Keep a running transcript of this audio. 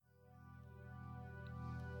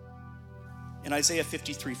In Isaiah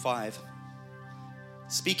 53:5,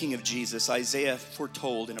 speaking of Jesus, Isaiah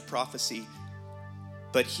foretold in a prophecy,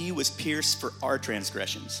 but he was pierced for our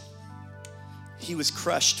transgressions. He was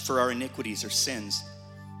crushed for our iniquities or sins.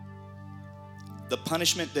 The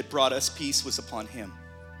punishment that brought us peace was upon him.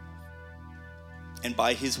 And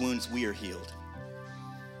by his wounds we are healed.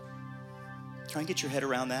 Try and get your head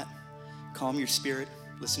around that. Calm your spirit.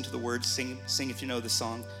 Listen to the words. Sing if you know the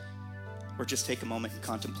song. Or just take a moment in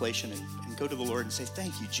contemplation and go to the Lord and say,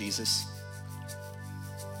 thank you, Jesus.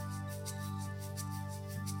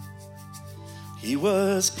 He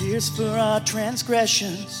was pierced for our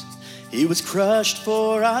transgressions. He was crushed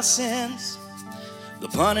for our sins. The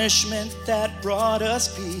punishment that brought us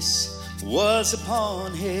peace was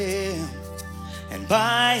upon him. And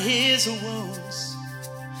by his wounds,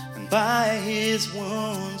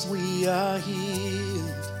 we are healed.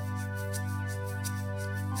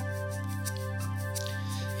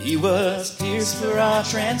 He was pierced for our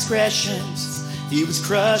transgressions. He was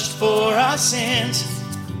crushed for our sins.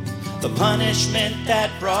 The punishment that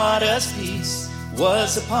brought us peace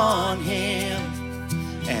was upon him.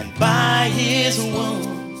 And by his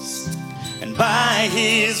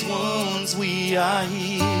wounds, we are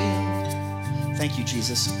healed. Thank you,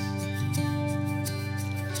 Jesus.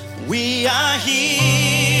 We are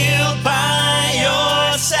healed by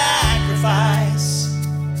your sacrifice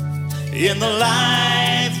in the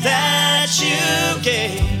life that you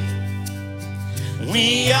gave.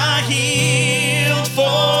 We are healed,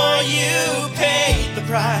 for you paid the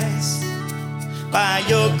price. By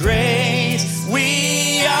your grace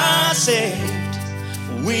we are saved.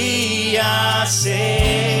 We are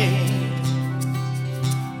saved.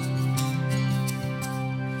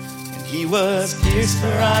 And he was pierced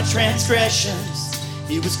for our transgressions.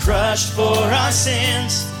 He was crushed for our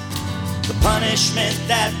sins. The punishment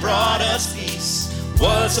that brought us peace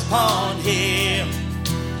was upon him.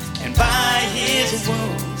 And by his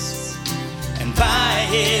wounds,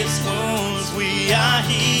 we are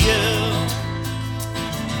healed.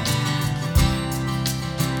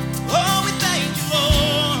 Oh, we thank you,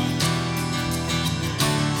 Lord.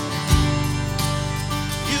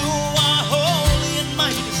 You are holy and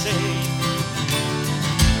mighty to save.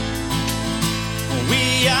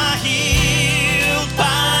 We are healed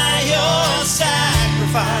by your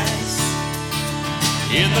sacrifice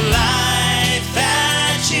in the life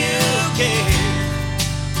that you gave.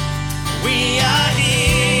 We are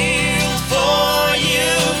healed, for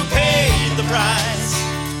you paid the price.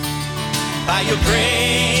 By your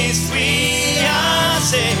grace we are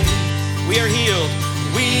saved. We are healed.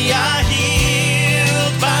 We are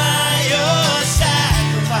healed by your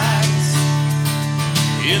sacrifice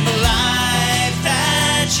in the life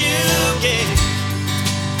that you gave.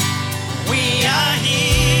 We are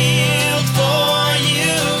healed, for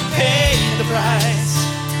you paid the price.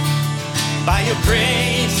 By your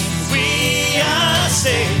grace we are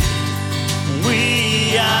saved.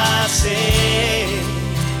 We are saved.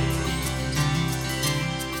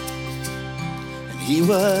 And he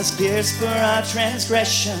was pierced for our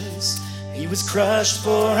transgressions. He was crushed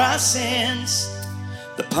for our sins.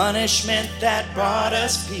 The punishment that brought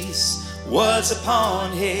us peace was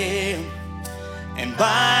upon him. And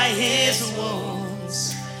by his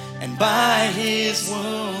wounds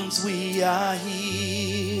we are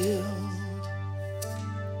healed.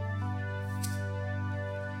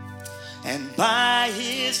 And by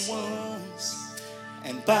his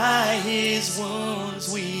wounds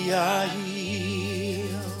we are healed.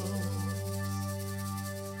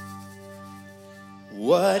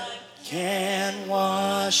 What can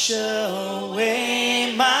wash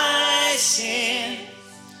away my sin?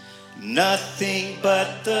 Nothing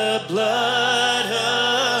but the blood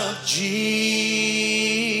of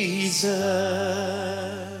Jesus.